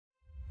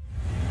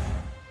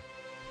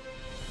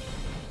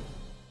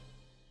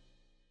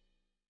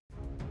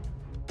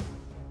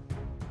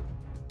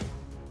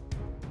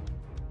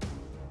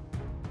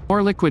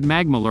More liquid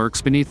magma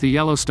lurks beneath the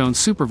Yellowstone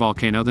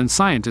supervolcano than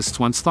scientists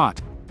once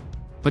thought.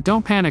 But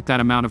don't panic, that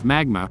amount of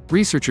magma,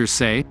 researchers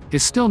say,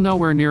 is still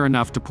nowhere near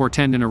enough to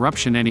portend an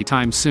eruption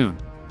anytime soon.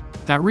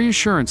 That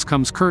reassurance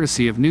comes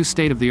courtesy of new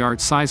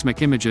state-of-the-art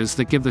seismic images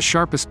that give the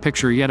sharpest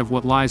picture yet of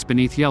what lies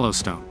beneath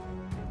Yellowstone.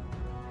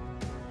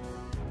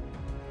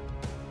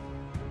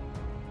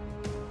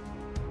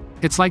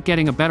 It's like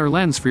getting a better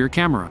lens for your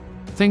camera.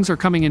 Things are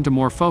coming into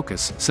more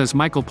focus, says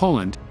Michael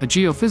Portend, a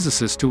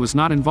geophysicist who was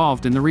not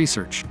involved in the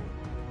research.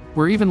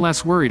 We're even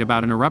less worried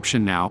about an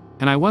eruption now,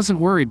 and I wasn't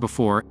worried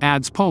before,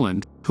 adds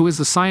Portend, who is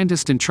the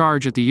scientist in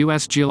charge at the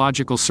U.S.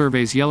 Geological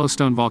Survey's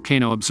Yellowstone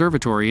Volcano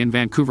Observatory in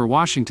Vancouver,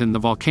 Washington. The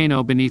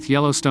volcano beneath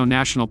Yellowstone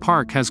National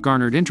Park has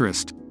garnered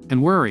interest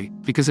and worry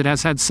because it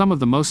has had some of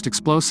the most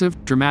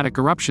explosive, dramatic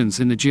eruptions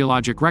in the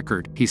geologic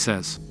record, he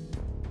says.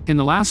 In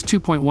the last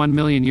 2.1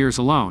 million years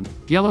alone,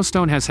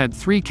 Yellowstone has had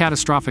 3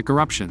 catastrophic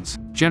eruptions,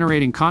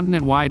 generating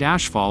continent-wide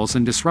ashfalls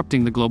and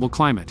disrupting the global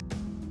climate.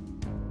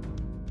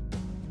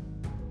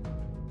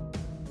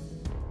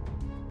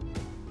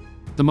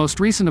 The most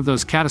recent of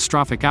those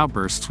catastrophic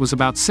outbursts was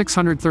about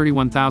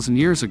 631,000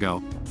 years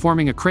ago,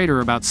 forming a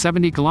crater about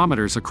 70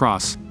 kilometers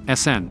across,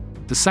 SN,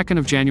 the 2nd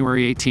of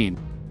January 18.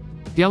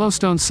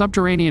 Yellowstone's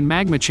subterranean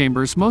magma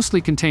chambers mostly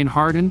contain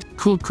hardened,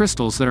 cooled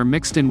crystals that are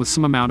mixed in with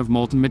some amount of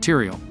molten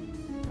material.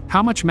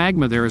 How much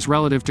magma there is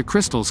relative to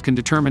crystals can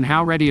determine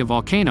how ready a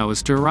volcano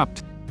is to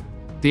erupt.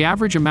 The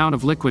average amount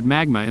of liquid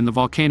magma in the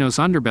volcano's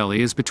underbelly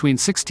is between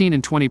 16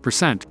 and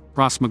 20%,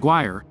 Ross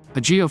McGuire, a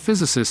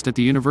geophysicist at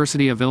the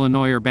University of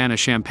Illinois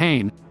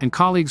Urbana-Champaign, and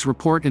colleagues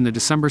report in the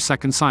December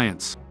 2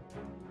 Science.